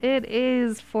It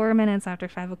is 4 minutes after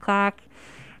 5 o'clock.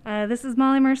 This is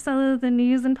Molly Marcello, the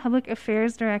News and Public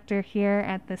Affairs Director here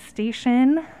at the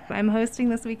station. I'm hosting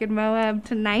This Week in Moab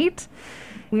tonight.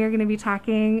 We are going to be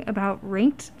talking about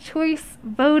ranked choice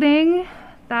voting.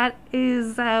 That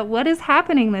is what is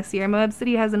happening this year. Moab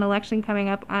City has an election coming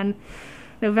up on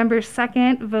November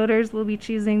 2nd. Voters will be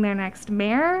choosing their next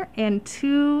mayor and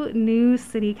 2 new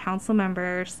city council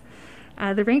members.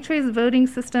 The ranked choice voting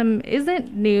system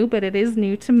isn't new, but it is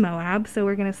new to Moab, so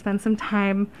we're going to spend some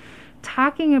time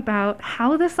talking about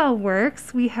how this all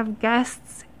works. We have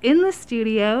guests in the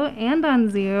studio and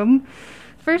on Zoom.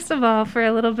 First of all, for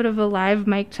a little bit of a live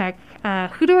mic check,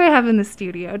 who do I have in the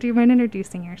studio? Do you mind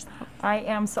introducing yourself? I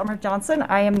am Summer Johnson.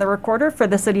 I am the recorder for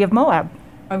the City of Moab.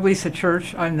 I'm Lisa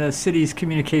Church. I'm the city's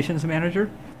communications manager.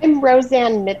 I'm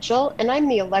Roseanne Mitchell, and I'm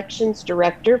the elections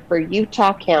director for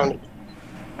Utah County.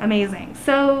 Amazing.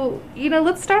 So,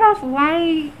 let's start off.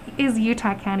 Why is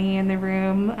Utah County in the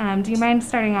room? Do you mind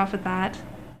starting off with that?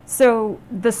 So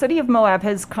the City of Moab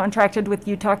has contracted with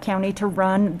Utah County to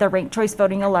run the ranked choice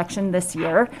voting election this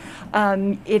year.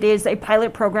 It is a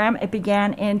pilot program. It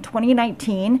began in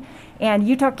 2019, and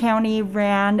Utah County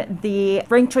ran the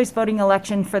ranked choice voting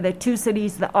election for the 2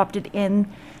 cities that opted in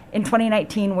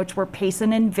 2019, which were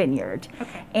Payson and Vineyard.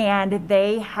 Okay. And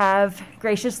they have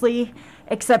graciously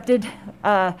accepted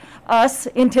us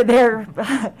into their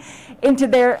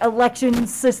election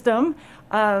system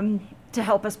to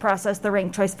help us process the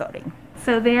ranked choice voting.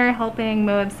 So they are helping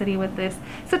Moab City with this.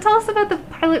 So tell us about the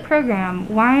pilot program.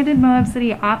 Why did Moab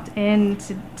City opt in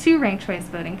to ranked choice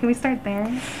voting? Can we start there?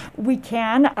 We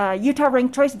can. Utah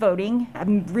Ranked Choice Voting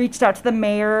reached out to the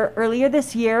mayor earlier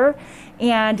this year,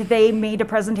 and they made a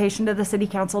presentation to the city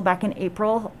council back in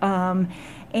April.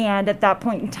 And at that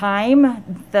point in time,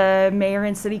 the mayor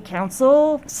and city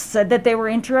council said that they were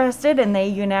interested, and they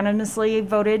unanimously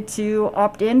voted to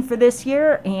opt in for this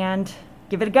year and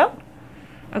give it a go.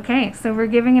 Okay, so we're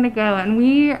giving it a go, and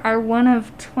we are one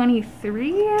of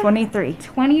 23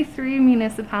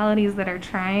 municipalities that are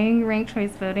trying ranked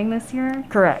choice voting this year.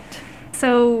 Correct.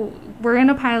 So we're in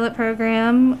a pilot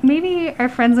program. Maybe our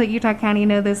friends at Utah County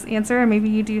know this answer, or maybe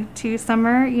you do too,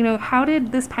 Summer. How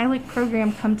did this pilot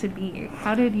program come to be?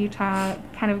 How did Utah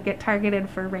kind of get targeted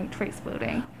for ranked choice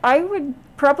voting? I would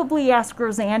probably ask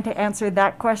Roseanne to answer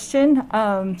that question.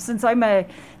 Since I'm a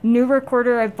new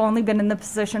recorder, I've only been in the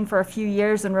position for a few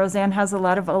years, and Roseanne has a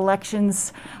lot of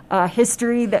elections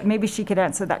history that maybe she could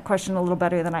answer that question a little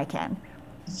better than I can.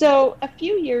 So a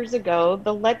few years ago,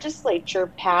 the legislature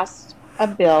passed a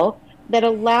bill that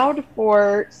allowed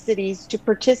for cities to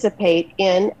participate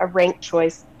in a ranked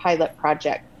choice pilot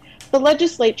project. The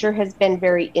legislature has been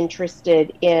very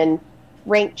interested in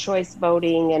ranked choice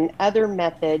voting and other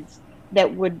methods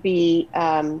that would be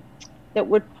that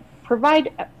would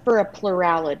provide for a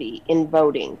plurality in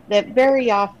voting. That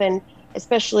very often,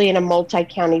 especially in a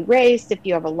multi-county race, if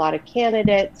you have a lot of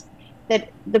candidates, that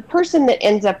the person that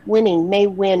ends up winning may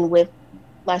win with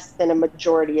less than a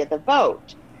majority of the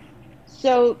vote.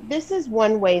 So this is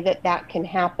one way that can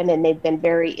happen, and they've been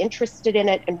very interested in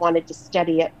it and wanted to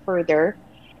study it further.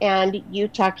 And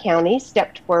Utah County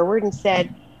stepped forward and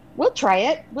said, we'll try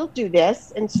it, we'll do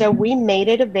this. And so we made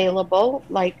it available,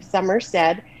 like Summer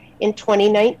said, in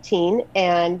 2019,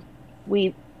 and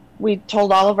we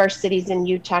told all of our cities in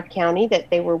Utah County that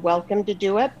they were welcome to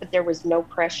do it, but there was no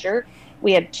pressure.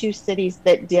 We had 2 cities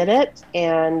that did it,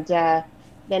 and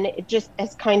then it just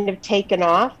has kind of taken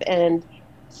off. And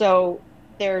so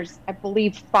there's, I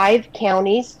believe, 5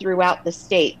 counties throughout the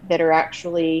state that are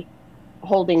actually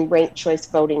holding ranked choice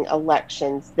voting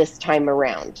elections this time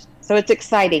around. So it's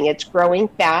exciting. It's growing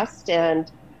fast,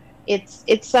 and it's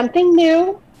something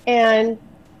new, and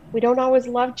we don't always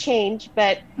love change,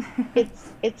 but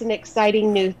it's an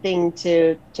exciting new thing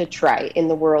to try in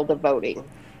the world of voting.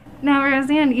 Now,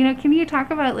 Roseanne, can you talk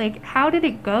about how did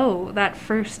it go that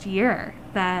first year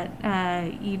that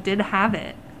you did have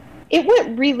it? It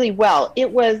went really well. It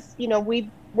was, we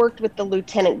worked with the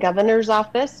Lieutenant Governor's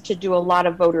office to do a lot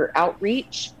of voter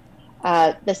outreach.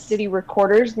 The city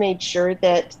recorders made sure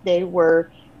that they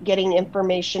were getting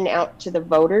information out to the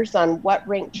voters on what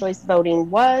ranked choice voting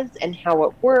was and how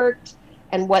it worked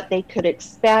and what they could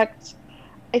expect.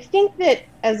 I think that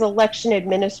as election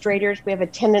administrators, we have a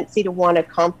tendency to want to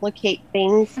complicate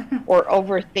things or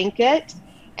overthink it.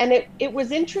 And it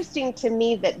was interesting to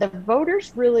me that the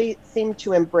voters really seemed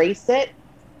to embrace it.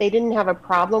 They didn't have a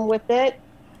problem with it.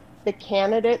 The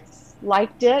candidates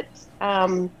liked it.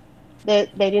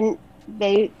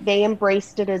 They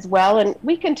embraced it as well. And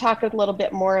we can talk a little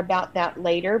bit more about that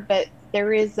later, but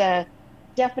there is a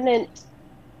definite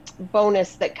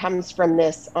bonus that comes from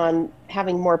this on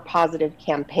having more positive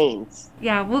campaigns.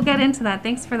 Yeah, we'll get into that.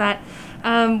 Thanks for that.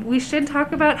 We should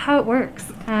talk about how it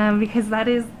works, because that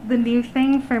is the new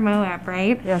thing for Moab,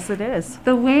 right? Yes, it is.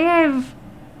 The way I've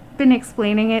been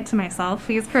explaining it to myself,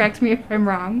 please correct me if I'm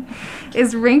wrong,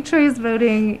 is ranked choice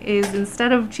voting is,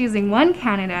 instead of choosing one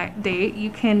candidate,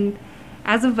 you can,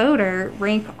 as a voter,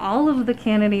 rank all of the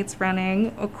candidates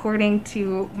running according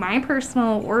to my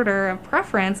personal order of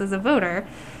preference as a voter.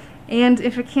 And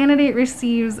if a candidate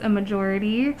receives a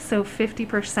majority, so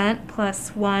 50% plus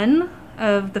one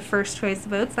of the first choice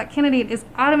votes, that candidate is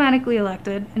automatically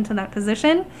elected into that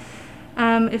position.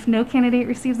 If no candidate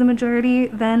receives a majority,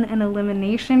 then an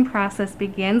elimination process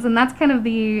begins. And that's kind of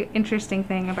the interesting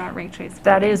thing about ranked choice voting.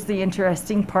 That is the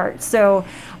interesting part. So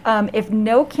if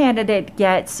no candidate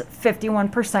gets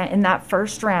 51% in that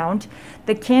first round,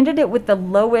 the candidate with the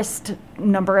lowest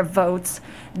number of votes,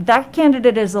 that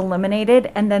candidate is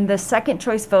eliminated, and then the second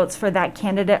choice votes for that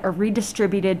candidate are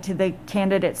redistributed to the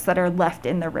candidates that are left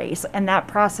in the race. And that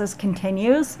process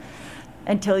continues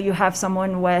until you have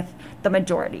someone with the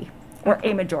majority or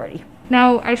a majority.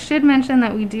 Now, I should mention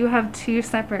that we do have two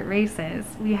separate races.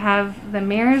 We have the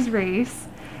mayor's race,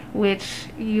 which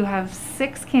you have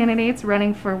 6 candidates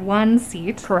running for one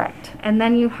seat. Correct. And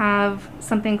then you have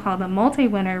something called a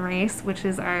multi-winner race, which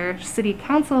is our city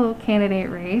council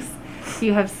candidate race.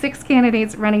 You have 6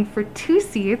 candidates running for 2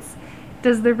 seats.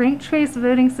 Does the ranked choice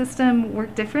voting system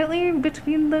work differently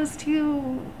between those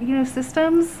two,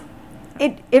 systems?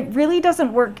 It really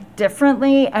doesn't work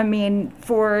differently. I mean,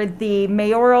 for the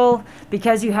mayoral,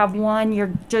 because you have one,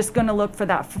 you're just going to look for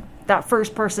that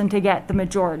first person to get the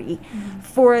majority. Mm-hmm.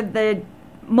 For the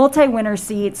multi-winner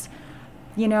seats,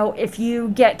 if you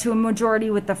get to a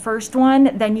majority with the first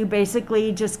one, then you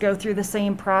basically just go through the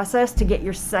same process to get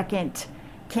your second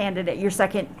candidate, your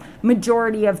second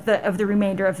majority of the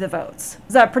remainder of the votes.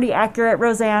 Is that pretty accurate,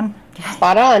 Roseanne?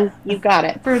 Spot on. You got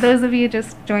it. For those of you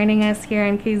just joining us here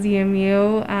on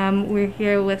KZMU, we're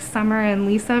here with Summer and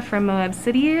Lisa from Moab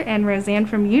City and Roseanne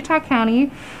from Utah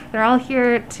County. They're all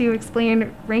here to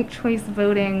explain ranked choice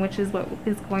voting, which is what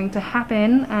is going to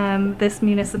happen this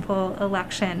municipal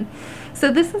election.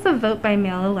 So this is a vote by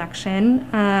mail election.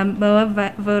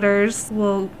 Moab voters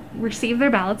will receive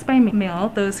their ballots by mail,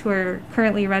 those who are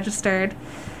currently registered.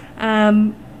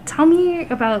 Tell me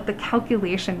about the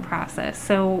calculation process.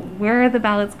 So where are the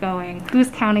ballots going? Who's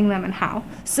counting them and how?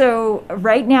 So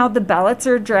right now the ballots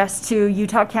are addressed to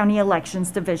Utah County Elections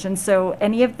Division. So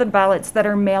any of the ballots that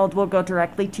are mailed will go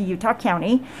directly to Utah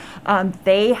County.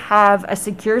 They have a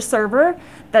secure server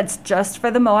that's just for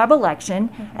the Moab election,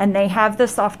 and they have the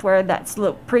software that's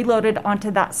preloaded onto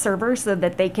that server so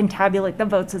that they can tabulate the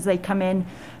votes as they come in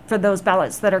for those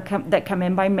ballots that come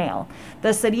in by mail.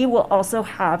 The city will also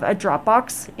have a drop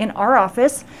box in our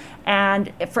office,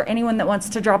 and for anyone that wants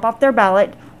to drop off their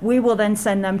ballot, we will then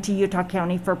send them to Utah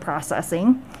County for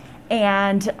processing.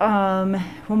 And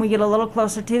when we get a little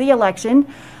closer to the election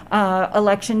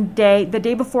day, the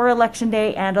day before election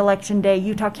day and election day,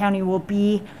 Utah County will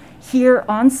be here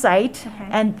on site,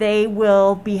 and they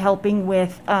will be helping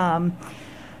with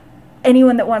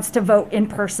anyone that wants to vote in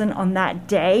person on that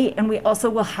day. And we also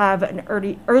will have an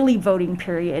early voting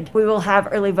period. We will have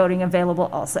early voting available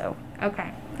also.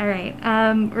 Okay. All right.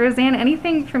 Roseanne,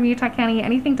 anything from Utah County,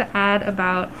 anything to add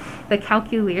about the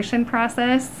calculation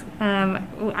process?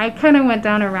 I kind of went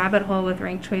down a rabbit hole with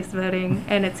ranked choice voting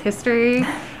and its history.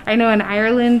 I know in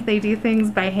Ireland they do things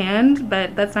by hand,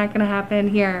 but that's not going to happen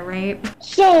here, right?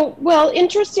 So, well,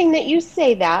 interesting that you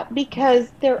say that,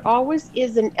 because there always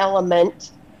is an element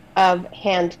of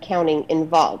hand counting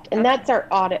involved, and that's our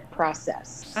audit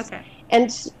process. Okay.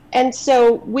 And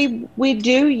so we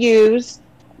do use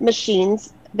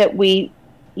machines that we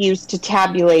use to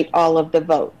tabulate all of the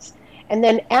votes. And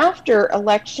then after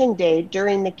election day,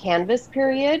 during the canvass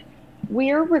period,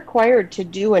 we are required to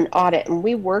do an audit, and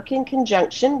we work in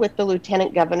conjunction with the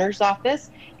Lieutenant Governor's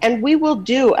office, and we will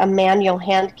do a manual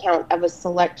hand count of a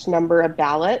select number of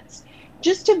ballots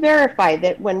just to verify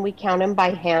that when we count them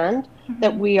by hand,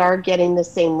 that we are getting the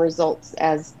same results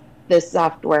as the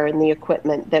software and the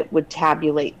equipment that would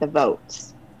tabulate the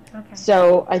votes. Okay.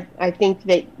 So I think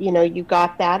that, you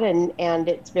got that, and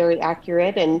it's very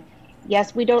accurate. And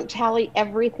yes, we don't tally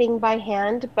everything by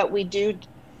hand, but we do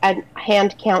a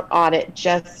hand count audit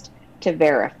just to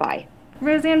verify.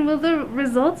 Roseanne, will the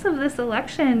results of this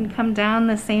election come down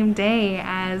the same day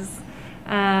as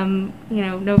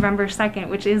November 2nd,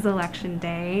 which is election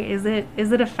day? Is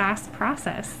it a fast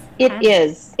process? It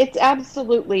is. It's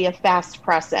absolutely a fast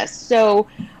process. So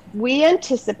we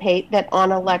anticipate that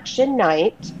on election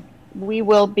night, we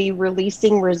will be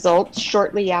releasing results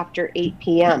shortly after 8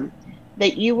 p.m.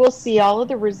 That you will see all of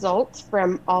the results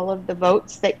from all of the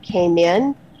votes that came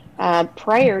in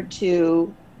prior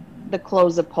to the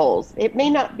close of polls. It may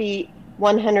not be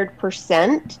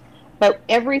 100%, but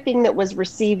everything that was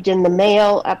received in the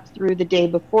mail up through the day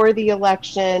before the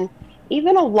election,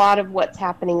 even a lot of what's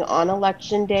happening on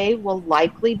election day will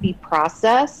likely be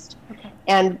processed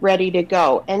and ready to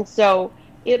go. And so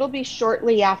it'll be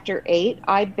shortly after 8,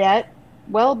 I bet,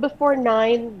 well before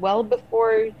 9, well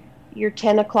before your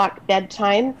 10 o'clock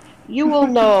bedtime, you will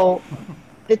know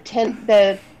the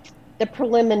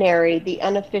preliminary, the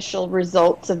unofficial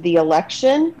results of the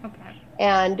election. Okay.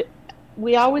 And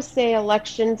we always say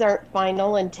elections aren't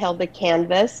final until the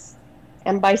canvass.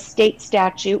 And by state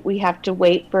statute, we have to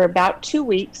wait for about 2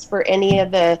 weeks for any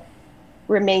of the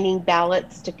remaining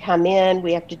ballots to come in.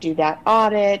 We have to do that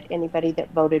audit. Anybody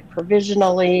that voted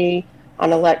provisionally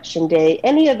on election day,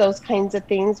 any of those kinds of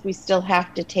things we still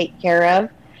have to take care of.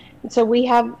 And so we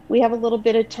have a little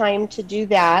bit of time to do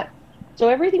that. So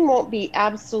everything won't be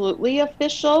absolutely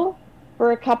official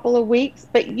for a couple of weeks,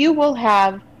 but you will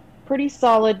have pretty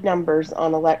solid numbers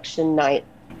on election night.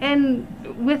 And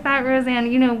with that,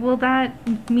 Roseanne, will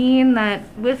that mean that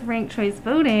with ranked choice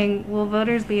voting, will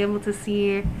voters be able to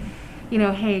see,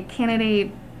 hey,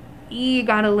 candidate E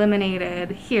got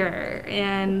eliminated here,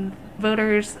 and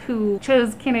voters who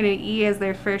chose candidate E as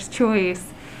their first choice,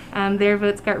 their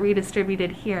votes got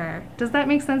redistributed here. Does that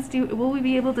make sense? Will we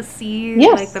be able to see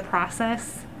the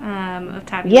process of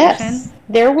tabulation? Yes,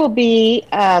 there will be,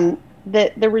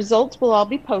 the results will all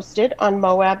be posted on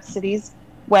Moab City's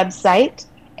website.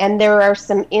 And there are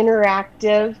some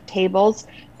interactive tables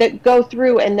that go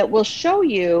through and that will show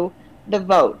you the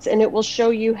votes. And it will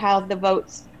show you how the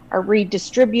votes are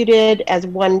redistributed as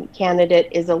one candidate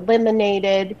is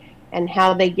eliminated and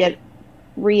how they get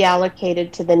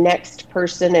reallocated to the next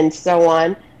person and so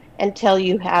on until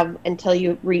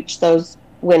you reach those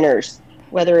winners,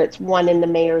 whether it's 1 in the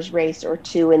mayor's race or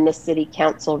 2 in the city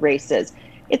council races.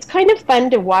 It's kind of fun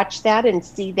to watch that and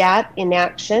see that in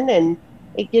action, and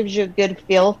it gives you a good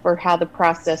feel for how the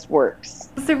process works.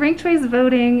 So ranked choice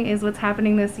voting is what's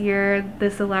happening this year,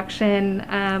 this election.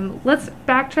 Let's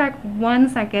backtrack 1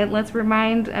 second. Let's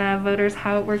remind voters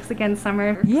how it works again,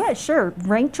 Summer. Yeah, sure.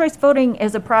 Ranked choice voting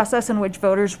is a process in which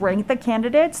voters rank the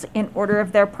candidates in order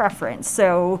of their preference.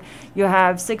 So you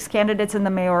have 6 candidates in the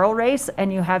mayoral race,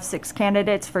 and you have 6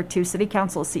 candidates for 2 city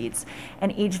council seats.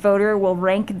 And each voter will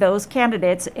rank those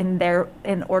candidates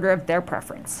in order of their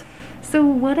preference. So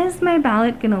what is my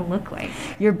ballot going to look like?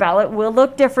 Your ballot will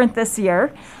look different this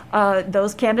year.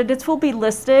 Those candidates will be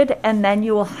listed, and then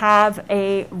you will have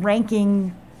a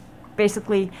ranking,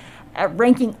 basically a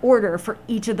ranking order for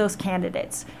each of those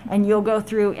candidates. And you'll go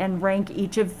through and rank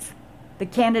each of the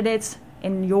candidates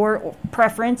in your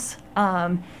preference.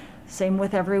 Same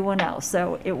with everyone else.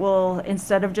 So it will,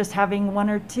 instead of just having 1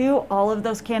 or 2, all of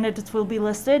those candidates will be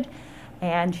listed,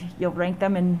 and you'll rank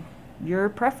them in your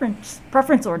preference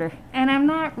order. And I'm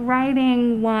not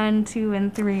writing 1, 2,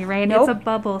 and 3, right? Nope. It's a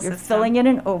bubble system. You're filling in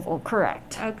an oval,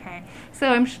 correct. Okay. So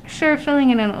I'm sure filling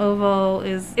in an oval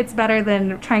it's better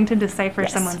than trying to decipher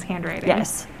Yes. someone's handwriting.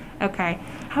 Yes. Okay.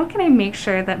 How can I make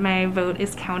sure that my vote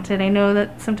is counted? I know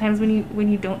that sometimes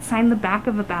when you don't sign the back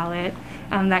of a ballot,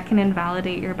 that can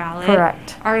invalidate your ballot.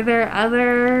 Correct. Are there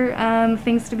other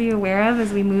things to be aware of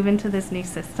as we move into this new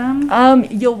system?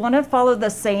 You'll want to follow the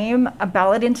same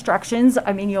ballot instructions.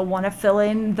 I mean, you'll want to fill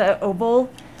in the oval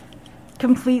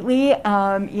completely.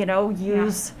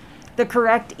 Use the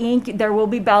correct ink. There will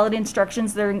be ballot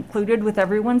instructions that are included with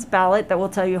everyone's ballot that will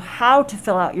tell you how to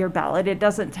fill out your ballot. It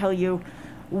doesn't tell you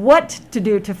what to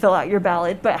do to fill out your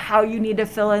ballot, but how you need to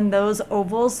fill in those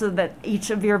ovals so that each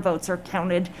of your votes are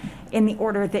counted in the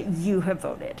order that you have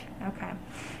voted. Okay.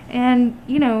 And,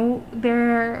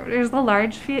 there's a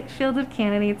large field of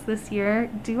candidates this year.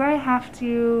 Do I have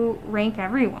to rank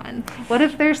everyone? What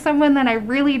if there's someone that I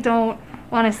really don't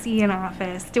want to see in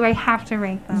office? Do I have to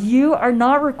rank them? You are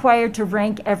not required to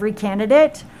rank every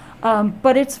candidate,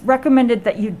 but it's recommended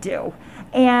that you do.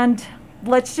 And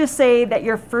let's just say that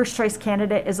your first choice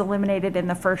candidate is eliminated in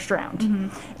the first round.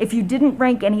 Mm-hmm. If you didn't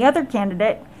rank any other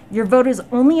candidate, your vote is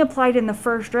only applied in the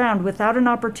first round without an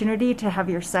opportunity to have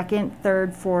your second,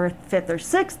 third, fourth, fifth, or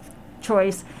sixth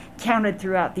choice counted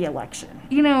throughout the election.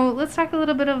 Let's talk a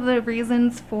little bit of the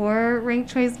reasons for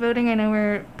ranked choice voting. I know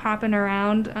we're popping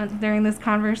around during this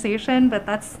conversation, but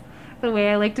that's the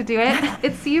way I like to do it.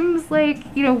 It seems like,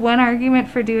 one argument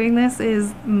for doing this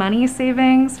is money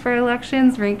savings for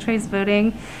elections. Ranked choice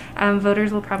voting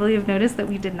Voters will probably have noticed that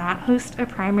we did not host a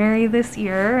primary this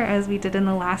year as we did in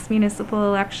the last municipal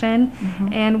election.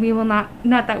 And we will not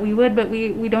that we would, but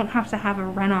we don't have to have a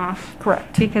runoff.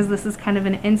 Correct. Because this is kind of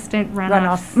an instant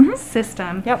runoff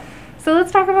system. Yep. So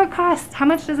let's talk about costs. How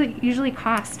much does it usually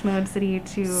cost Moab City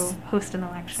to host an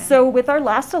election? So with our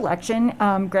last election,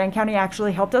 Grand County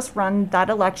actually helped us run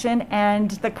that election, and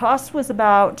the cost was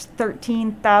about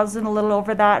 $13,000, a little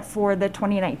over that, for the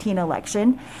 2019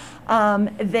 election.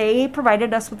 They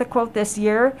provided us with a quote this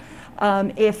year.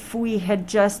 If we had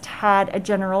just had a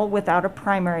general without a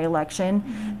primary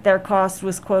election, their cost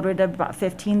was quoted at about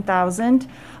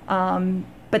 $15,000,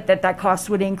 but that cost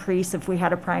would increase if we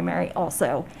had a primary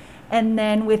also. And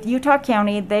then with Utah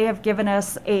County, they have given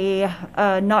us a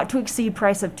not to exceed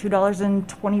price of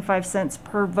 $2.25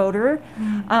 per voter.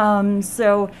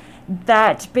 So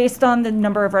that, based on the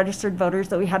number of registered voters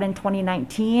that we had in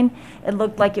 2019, it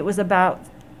looked like it was about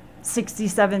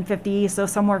 $67.50, so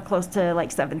somewhere close to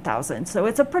like $7,000. So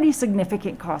it's a pretty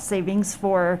significant cost savings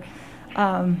for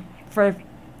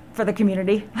the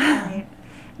community. Right.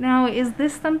 Now, is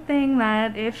this something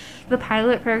that, if the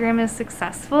pilot program is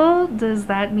successful, does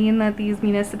that mean that these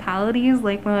municipalities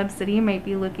like Moab City might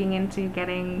be looking into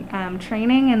getting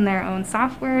training in their own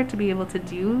software to be able to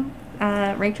do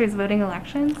ranked choice voting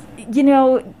elections? You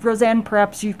know, Roseanne,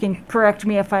 perhaps you can correct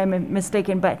me if I'm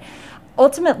mistaken, but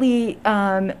ultimately,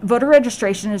 voter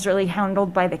registration is really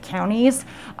handled by the counties.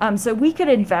 So we could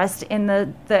invest in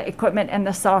the equipment and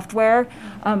the software,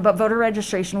 but voter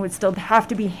registration would still have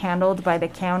to be handled by the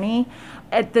county.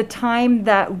 At the time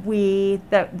that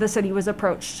the city was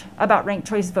approached about ranked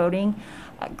choice voting,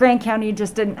 Grand County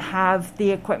just didn't have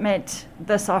the equipment,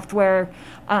 the software,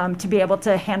 to be able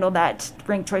to handle that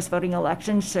ranked choice voting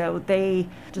election. So they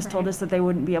just told us that they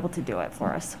wouldn't be able to do it for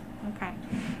us. Okay.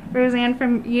 Roseanne,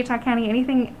 from Utah County,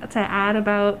 anything to add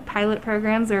about pilot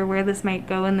programs or where this might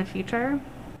go in the future?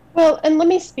 Well, and let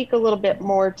me speak a little bit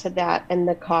more to that and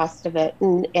the cost of it,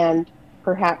 and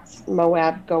perhaps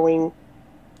Moab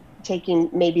taking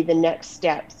maybe the next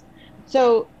steps.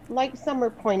 So, like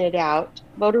Summer pointed out,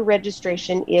 voter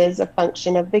registration is a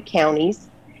function of the counties.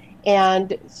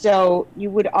 And so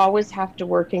you would always have to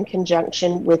work in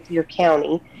conjunction with your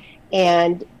county.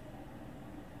 And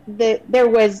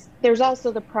there's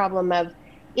also the problem of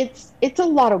it's a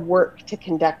lot of work to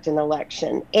conduct an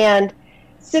election, and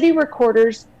city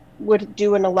recorders would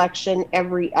do an election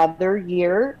every other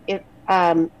year if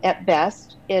at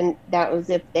best, and that was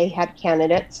if they had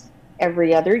candidates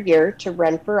every other year to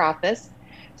run for office.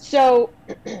 So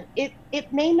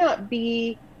it may not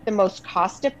be the most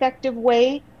cost effective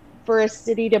way for a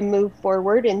city to move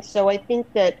forward, and so I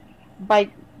think that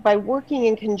by working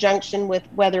in conjunction with,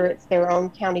 whether it's their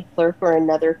own county clerk or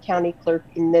another county clerk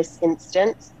in this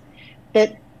instance,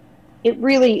 that it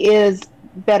really is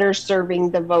better serving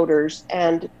the voters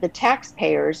and the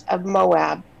taxpayers of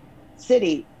Moab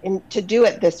City to do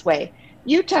it this way.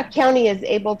 Utah County is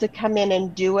able to come in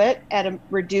and do it at a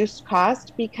reduced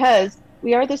cost because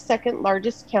we are the second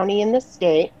largest county in the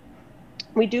state.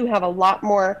 We do have a lot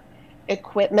more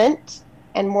equipment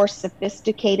and more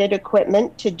sophisticated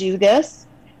equipment to do this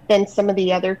than some of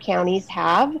the other counties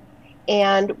have.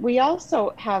 And we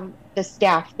also have the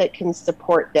staff that can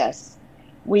support this.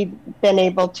 We've been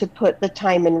able to put the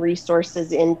time and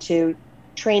resources into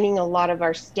training a lot of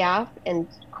our staff and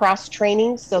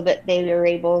cross-training so that they are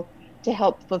able to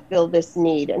help fulfill this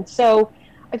need. And so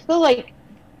I feel like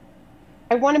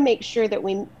I want to make sure that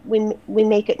we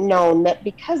make it known that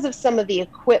because of some of the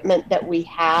equipment that we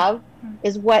have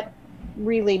is what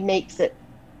really makes it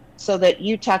so that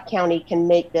Utah County can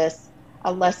make this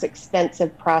a less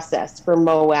expensive process for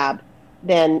Moab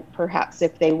than perhaps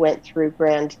if they went through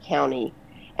Grand County.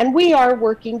 And we are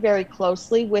working very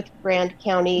closely with Grand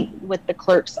County, with the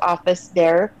clerk's office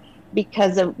there,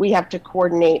 because we have to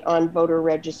coordinate on voter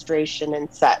registration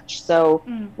and such. So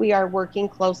we are working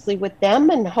closely with them,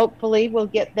 and hopefully we'll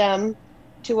get them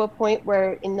to a point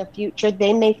where in the future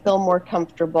they may feel more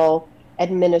comfortable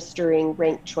administering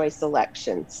ranked choice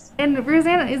elections. And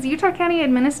Roseanne, is Utah County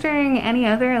administering any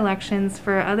other elections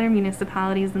for other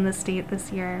municipalities in the state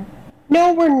this year?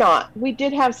 No, we're not. We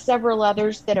did have several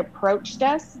others that approached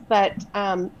us, but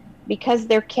because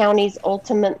their counties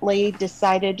ultimately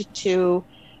decided to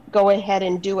go ahead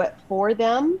and do it for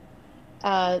them,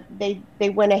 they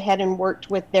went ahead and worked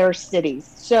with their cities.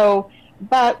 So,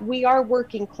 but we are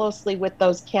working closely with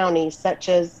those counties, such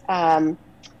as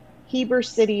Heber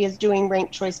City is doing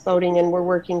ranked choice voting, and we're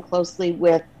working closely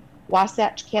with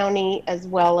Wasatch County, as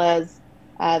well as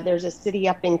there's a city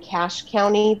up in Cache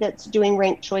County that's doing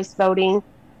ranked choice voting.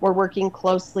 We're working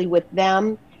closely with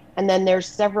them. And then there's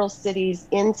several cities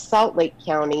in Salt Lake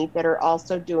County that are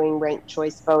also doing ranked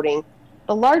choice voting.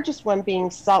 The largest one being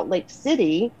Salt Lake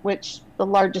City, which the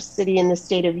largest city in the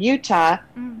state of Utah,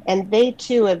 and they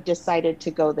too have decided to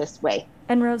go this way.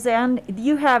 And Roseanne,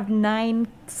 you have 9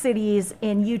 cities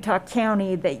in Utah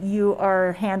County that you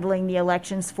are handling the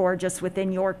elections for just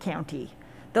within your county,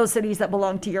 those cities that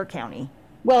belong to your county.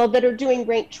 Well, that are doing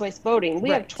ranked choice voting.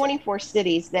 We Right. have 24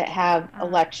 cities that have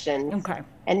elections Okay.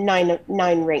 and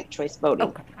nine ranked choice voting.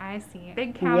 Okay. I see.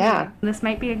 Big county. Yeah. This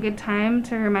might be a good time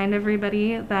to remind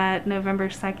everybody that November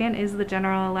 2nd is the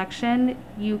general election.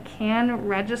 You can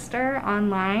register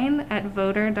online at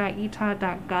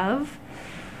voter.utah.gov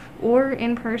or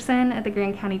in person at the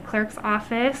Grand County Clerk's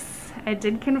office. I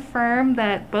did confirm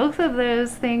that both of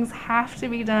those things have to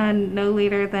be done no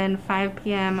later than 5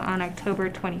 p.m. on October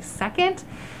 22nd.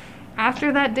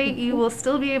 After that date, you will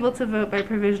still be able to vote by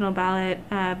provisional ballot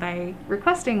by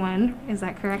requesting one. Is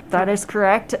that correct? That is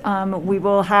correct.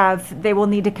 They will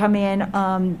need to come in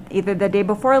either the day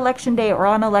before Election Day or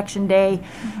on Election Day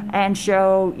and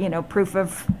show, proof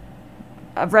of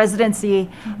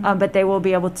residency, but they will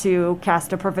be able to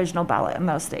cast a provisional ballot in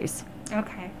those days.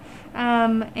 Okay.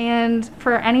 And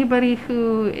for anybody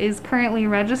who is currently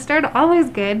registered, always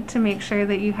good to make sure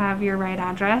that you have your right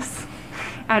address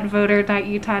at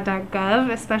voter.utah.gov,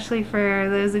 especially for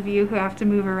those of you who have to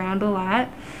move around a lot.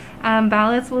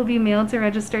 Ballots will be mailed to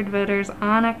registered voters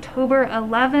on October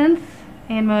 11th,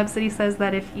 and Moab City says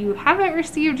that if you haven't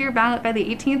received your ballot by the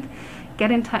 18th,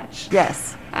 get in touch.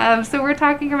 Yes. So we're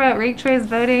talking about ranked choice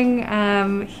voting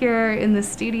here in the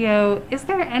studio. Is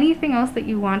there anything else that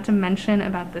you want to mention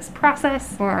about this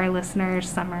process for our listeners,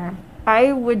 Summer?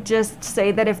 I would just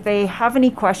say that if they have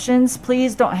any questions,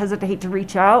 please don't hesitate to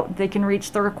reach out. They can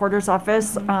reach the recorder's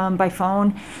office by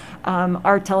phone.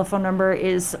 Our telephone number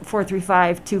is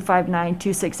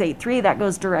 435-259-2683. That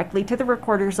goes directly to the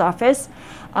recorder's office.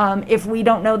 If we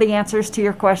don't know the answers to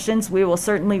your questions, we will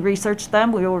certainly research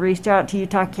them. We will reach out to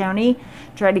Utah County,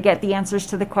 try to get the answers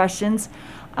to the questions.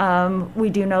 We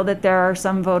do know that there are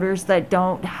some voters that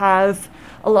don't have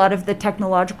a lot of the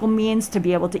technological means to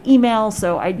be able to email,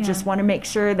 so I just want to make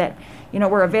sure that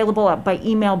we're available by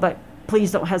email, but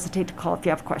please don't hesitate to call if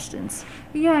you have questions.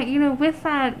 Yeah, with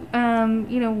that,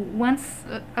 once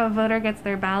a voter gets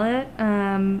their ballot,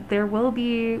 there will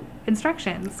be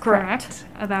instructions, correct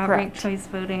about ranked choice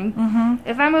voting.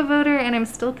 If I'm a voter and I'm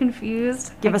still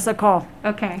confused, give us a call.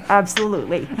 Okay.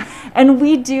 Absolutely. And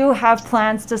we do have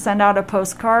plans to send out a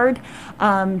postcard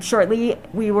shortly.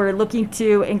 We were looking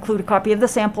to include a copy of the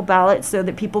sample ballot so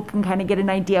that people can kind of get an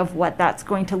idea of what that's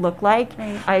going to look like.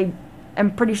 Right. I'm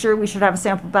pretty sure we should have a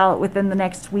sample ballot within the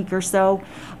next week or so.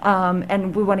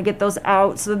 And we want to get those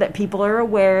out so that people are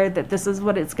aware that this is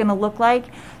what it's going to look like,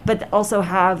 but also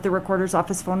have the recorder's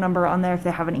office phone number on there if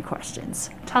they have any questions.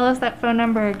 Tell us that phone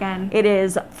number again. It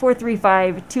is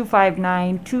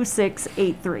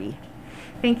 435-259-2683.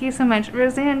 Thank you so much.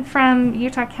 Roseanne, from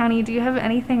Utah County, do you have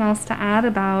anything else to add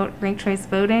about ranked choice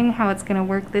voting, how it's going to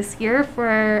work this year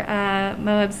for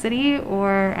Moab City,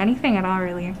 or anything at all,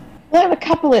 really? I have a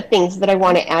couple of things that I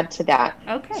want to add to that.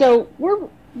 Okay. So we're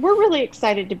really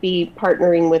excited to be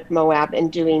partnering with Moab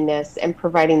and doing this and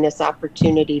providing this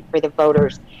opportunity for the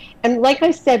voters. And like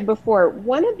I said before,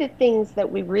 one of the things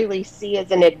that we really see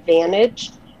as an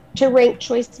advantage to ranked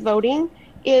choice voting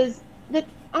is that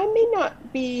I may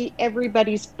not be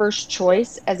everybody's first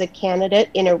choice as a candidate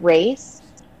in a race,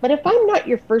 but if I'm not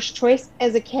your first choice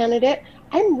as a candidate,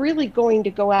 I'm really going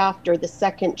to go after the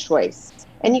second choice.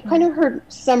 And you kind of heard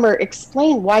Summer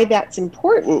explain why that's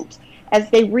important as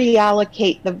they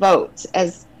reallocate the votes,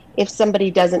 as if somebody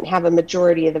doesn't have a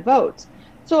majority of the votes.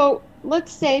 So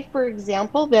let's say, for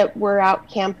example, that we're out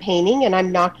campaigning and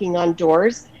I'm knocking on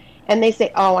doors and they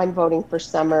say, oh, I'm voting for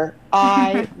Summer.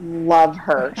 I love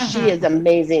her. She is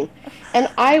amazing. And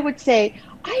I would say,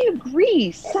 I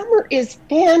agree. Summer is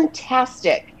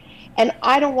fantastic. And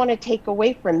I don't want to take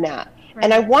away from that. Right.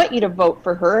 And I want you to vote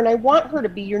for her, and I want her to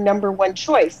be your number one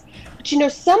choice.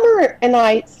 But Summer and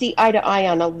I see eye to eye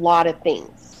on a lot of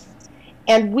things.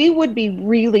 And we would be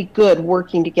really good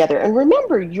working together. And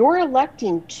remember, you're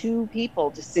electing 2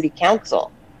 people to city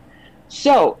council.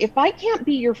 So if I can't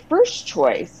be your first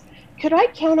choice, could I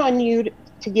count on you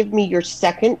to give me your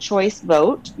second choice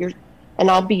vote? And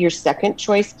I'll be your second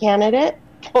choice candidate?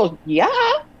 Well, yeah.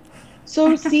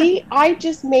 So see, I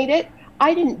just made it.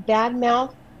 I didn't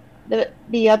badmouth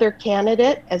the other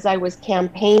candidate as I was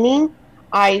campaigning.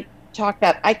 I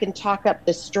can talk up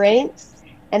the strengths,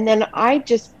 and then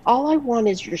all I want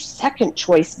is your second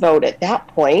choice vote at that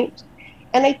point.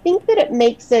 And I think that it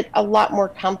makes it a lot more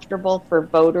comfortable for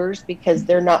voters because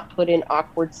they're not put in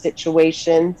awkward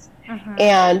situations.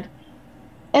 And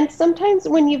sometimes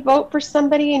when you vote for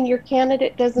somebody and your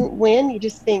candidate doesn't win, you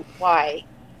just think, why?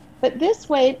 But this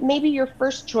way, maybe your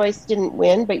first choice didn't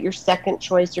win, but your second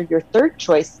choice or your third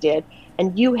choice did,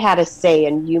 and you had a say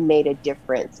and you made a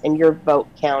difference and your vote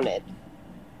counted.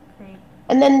 Great.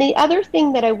 And then the other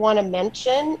thing that I want to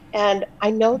mention, and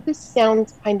I know this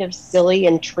sounds kind of silly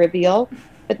and trivial,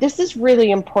 but this is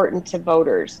really important to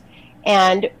voters.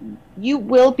 And you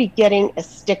will be getting a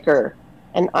sticker,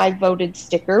 an I voted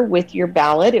sticker with your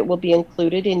ballot. It will be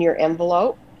included in your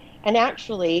envelope. And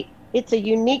actually, it's a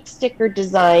unique sticker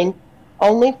design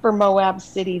only for Moab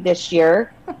City this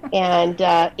year. And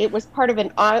it was part of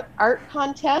an art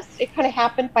contest. It kind of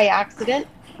happened by accident.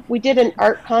 We did an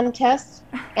art contest,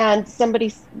 and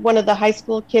one of the high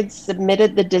school kids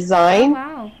submitted the design.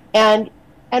 Oh, wow.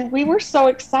 And we were so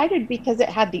excited because it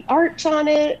had the arch on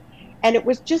it, and it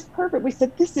was just perfect. We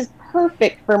said, this is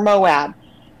perfect for Moab.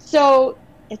 So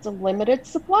it's a limited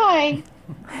supply.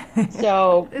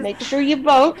 So make sure you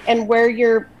vote and wear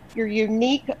your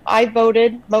unique I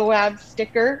voted Moab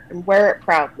sticker and wear it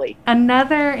proudly.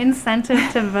 Another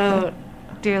incentive to vote,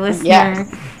 dear listener.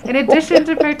 Yes. In addition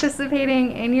to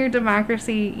participating in your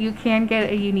democracy, you can get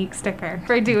a unique sticker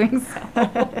for doing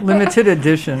so. Limited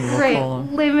edition, we'll Right, call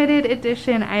them. limited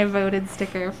edition I voted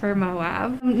sticker for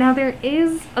Moab. Now there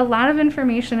is a lot of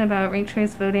information about ranked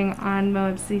choice voting on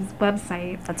Moab City's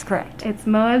website. That's correct. It's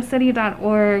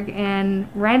moabcity.org, and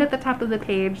right at the top of the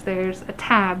page there's a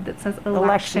tab that says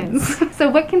elections.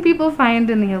 So what can people find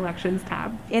in the elections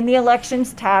tab? In the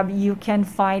elections tab, you can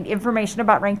find information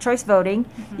about ranked choice voting.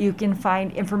 You can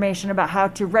find information about how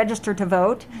to register to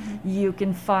vote. You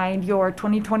can find your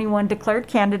 2021 declared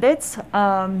candidates.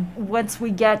 Once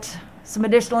we get some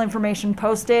additional information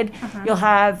posted, you'll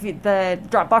have the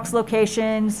Dropbox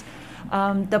locations,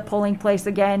 the polling place.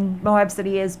 Again, Moab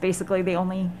City is basically the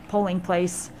only polling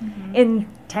place in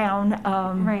town.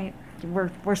 Right.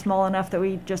 We're small enough that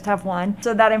we just have one.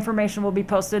 So that information will be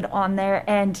posted on there,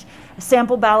 and a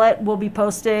sample ballot will be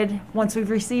posted once we've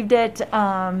received it.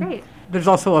 Great. There's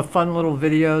also a fun little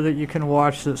video that you can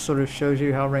watch that sort of shows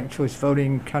you how ranked choice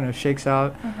voting kind of shakes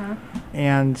out.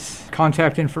 And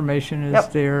contact information is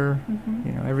there.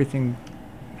 You know, everything,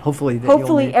 hopefully, that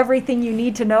you'll need. Everything you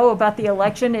need to know about the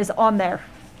election is on there.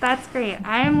 That's great.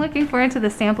 I am looking forward to the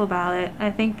sample ballot.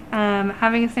 I think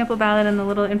having a sample ballot and the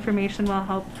little information will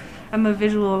help. I'm a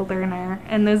visual learner,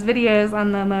 and those videos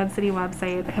on the Moab City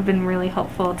website have been really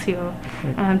helpful to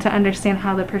understand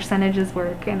how the percentages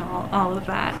work and all of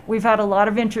that. We've had a lot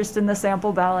of interest in the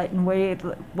sample ballot, and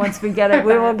once we get it,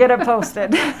 we will get it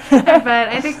posted. But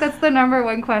I think that's the number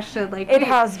one question. It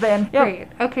has been. Yep. Great.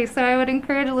 Okay, so I would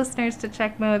encourage listeners to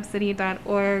check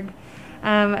moabcity.org.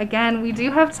 Again, we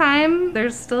do have time.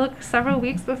 There's still several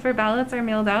weeks before ballots are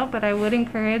mailed out, but I would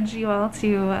encourage you all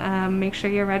to make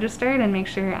sure you're registered and make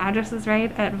sure your address is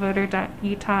right at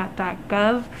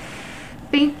voter.utah.gov.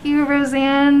 Thank you,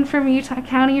 Roseanne from Utah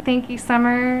County. Thank you,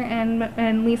 Summer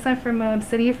and Lisa from Moab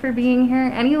City for being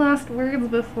here. Any last words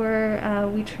before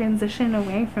we transition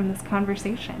away from this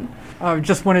conversation? I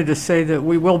just wanted to say that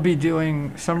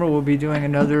Summer will be doing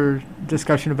another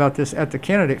discussion about this at the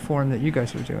candidate forum that you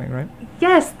guys are doing, right?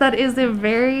 Yes, that is a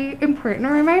very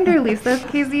important reminder, Lisa.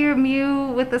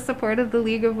 KZMU, with the support of the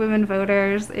League of Women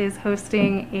Voters, is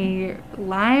hosting a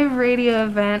live radio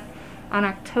event on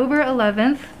October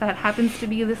 11th. That happens to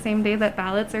be the same day that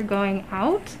ballots are going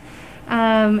out.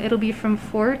 It'll be from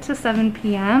 4 to 7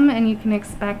 p.m. and you can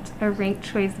expect a ranked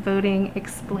choice voting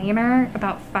explainer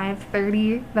about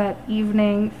 5:30 that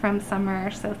evening from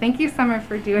Summer. So thank you, Summer,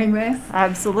 for doing this.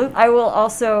 Absolutely. I will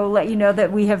also let you know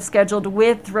that we have scheduled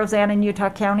with Roseanne in Utah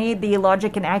County the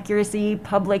logic and accuracy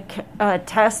public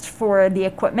test for the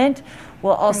equipment.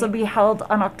 Will also be held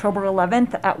on October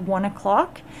 11th at 1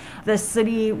 o'clock. The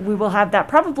city, we will have that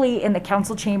probably in the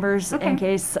council chambers in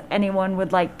case anyone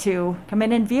would like to come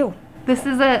in and view. This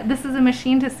is a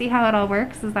machine to see how it all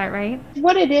works, is that right?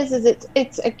 What it is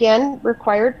it's again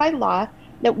required by law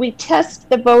that we test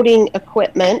the voting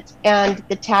equipment and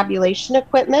the tabulation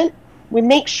equipment. We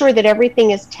make sure that everything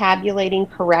is tabulating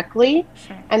correctly.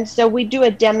 Sure. And so we do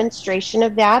a demonstration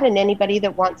of that, and anybody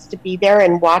that wants to be there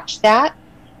and watch that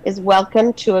is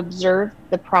welcome to observe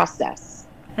the process.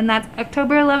 And that's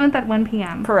October 11th at 1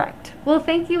 p.m. Correct. Well,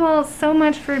 thank you all so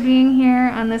much for being here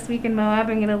on This Week in Moab.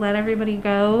 I'm going to let everybody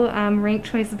go. Ranked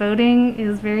choice voting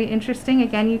is very interesting.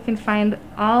 Again, you can find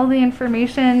all the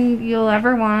information you'll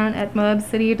ever want at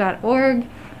moabcity.org.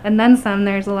 And then some.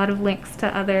 There's a lot of links to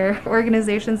other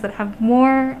organizations that have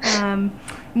more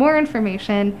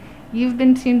information. You've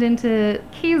been tuned into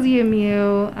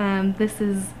KZMU. This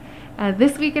is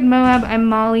This Week in Moab. I'm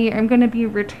Molly. I'm going to be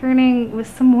returning with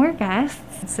some more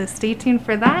guests, so stay tuned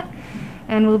for that,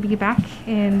 and we'll be back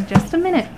in just a minute.